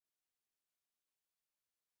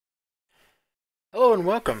Hello and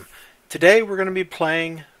welcome. Today we're going to be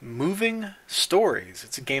playing Moving Stories.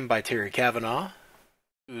 It's a game by Terry Cavanagh,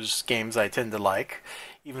 whose games I tend to like,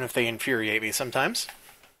 even if they infuriate me sometimes.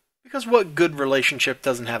 Because what good relationship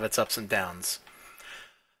doesn't have its ups and downs?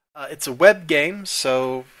 It's a web game,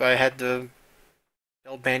 so I had to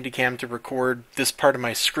tell Bandicam to record this part of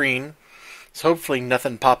my screen, so hopefully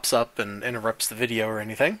nothing pops up and interrupts the video or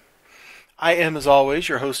anything. I am, as always,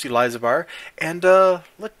 your host Elizabar, and I'm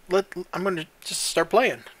going to just start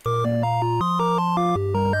playing.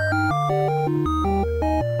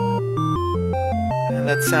 And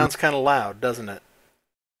that sounds kind of loud, doesn't it?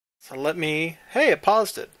 So let me. Hey, it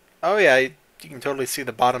paused it. Oh yeah, you can totally see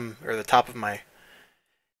the bottom or the top of my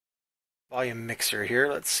volume mixer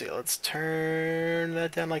here. Let's see. Let's turn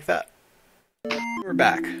that down like that. We're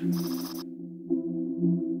back.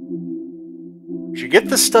 We should get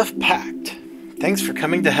this stuff packed. Thanks for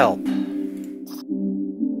coming to help.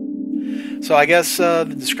 So I guess the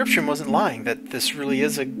description wasn't lying, that this really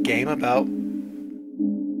is a game about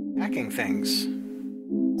packing things.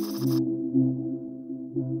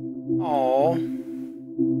 Aww.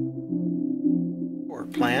 Poor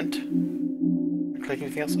plant. Click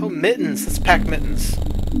anything else? Oh, mittens! Let's pack mittens.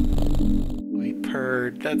 Oh, he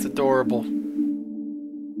purred. That's adorable.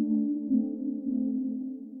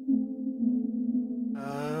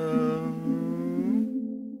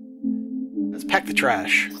 Let's pack the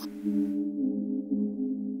trash.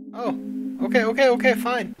 Oh, okay,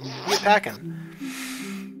 fine. Keep packing.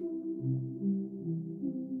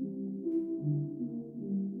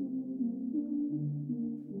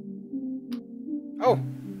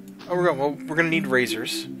 We're gonna need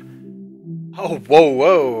razors. Oh,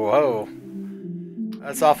 whoa.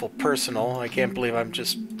 That's awful personal. I can't believe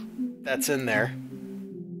that's in there.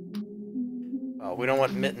 Oh, we don't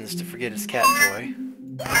want Mittens to forget his cat toy.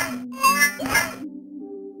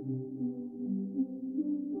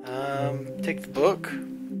 Take the book.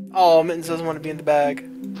 Oh, Mittens doesn't want to be in the bag.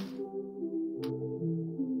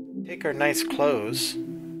 Take our nice clothes.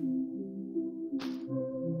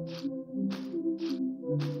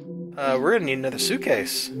 We're gonna need another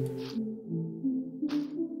suitcase.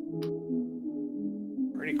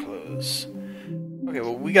 Party clothes. Okay,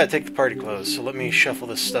 well, we gotta take the party clothes, so let me shuffle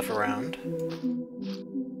this stuff around.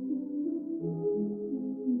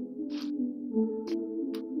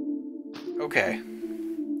 Okay.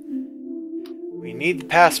 We need the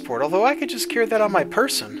passport, although I could just carry that on my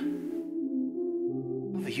person.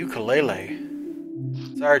 Oh, the ukulele.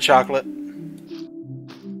 Sorry, chocolate.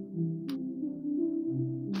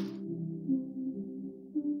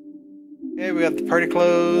 Okay, we got the party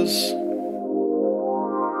clothes.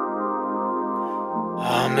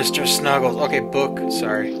 Oh, Mr. Snuggles. Okay, book.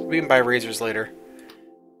 Sorry. We can buy razors later.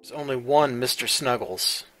 There's only one Mr.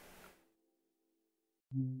 Snuggles.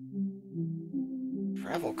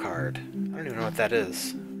 Travel card. I don't even know what that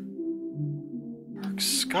is. Park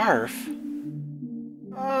scarf?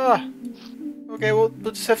 Ah. Okay, we'll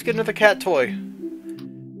just have to get another cat toy.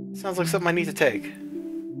 Sounds like something I need to take.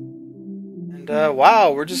 And,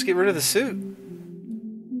 wow, we're just getting rid of the suit.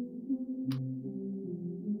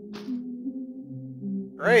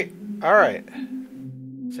 Great. Alright.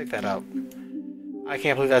 Take that out. I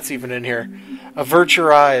can't believe that's even in here. Avert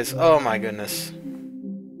your eyes. Oh my goodness.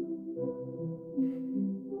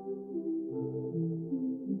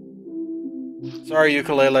 Sorry,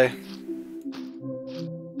 ukulele.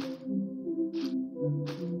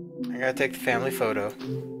 I gotta take the family photo.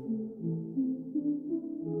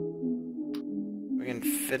 We can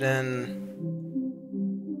fit in.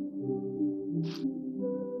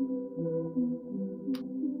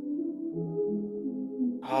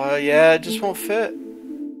 Oh, yeah, it just won't fit.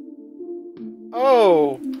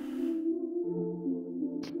 Oh!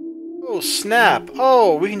 Oh, snap.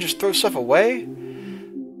 Oh, we can just throw stuff away?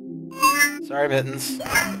 Sorry, Mittens.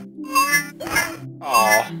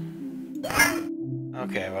 Aw.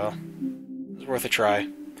 Okay, well. It was worth a try.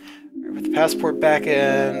 Alright, put the passport back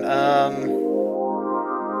in. Guess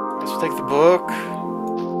we'll take the book.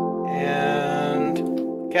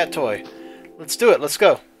 And cat toy. Let's do it. Let's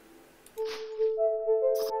go.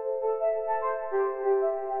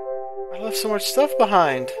 I left so much stuff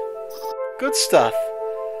behind. Good stuff.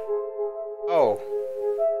 Oh.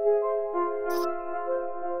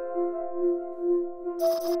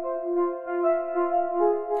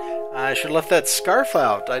 I should have left that scarf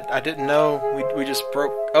out. I didn't know we just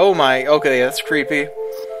broke. Oh my. Okay, that's creepy.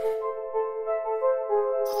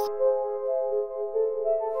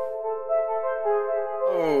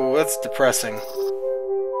 Oh, that's depressing.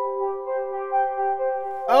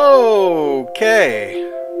 Okay.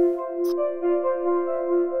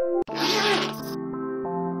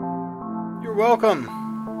 You're welcome.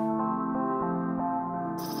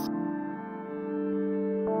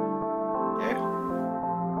 Okay.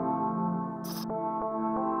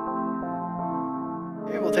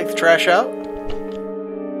 Okay, we'll take the trash out.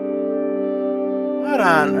 What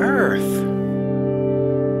on earth?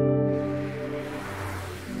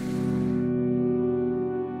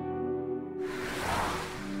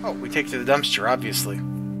 Oh, we take it to the dumpster, obviously.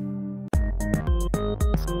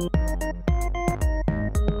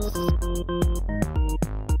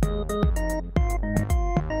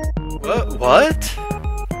 What?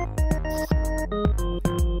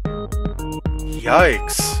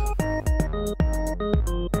 Yikes.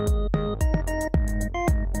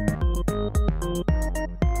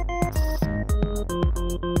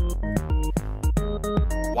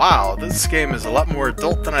 Wow, this game is a lot more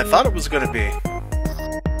adult than I thought it was going to be.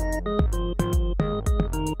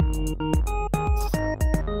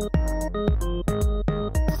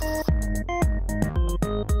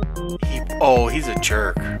 Oh, he's a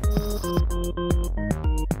jerk.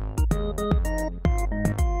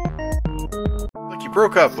 Look, you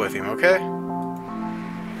broke up with him, okay?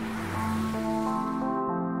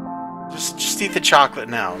 Just eat the chocolate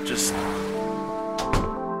now. Just...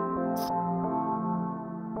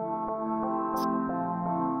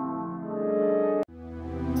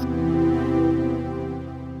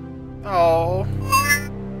 Oh.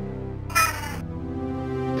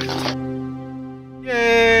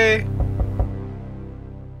 Yay!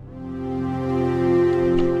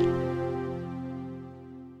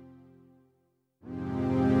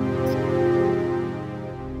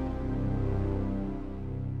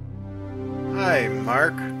 Hi,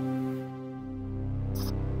 Mark.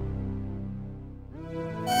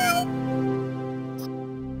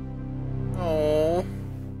 Oh.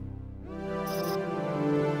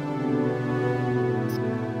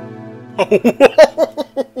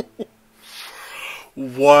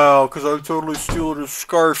 Wow, because I totally stole his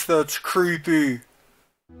scarf. That's creepy.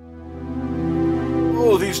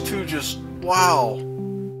 Oh, these two just... Wow.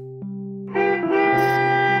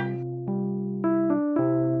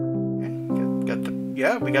 Okay, got the...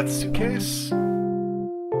 Yeah, we got the suitcase.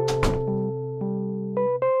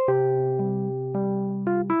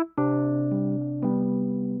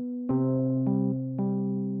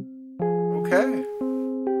 Okay.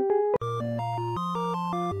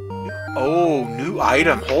 Oh, new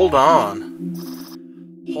item. Hold on.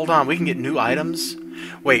 Hold on, we can get new items?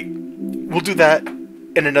 Wait, we'll do that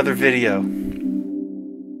in another video.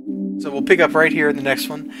 So we'll pick up right here in the next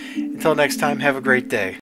one. Until next time, have a great day.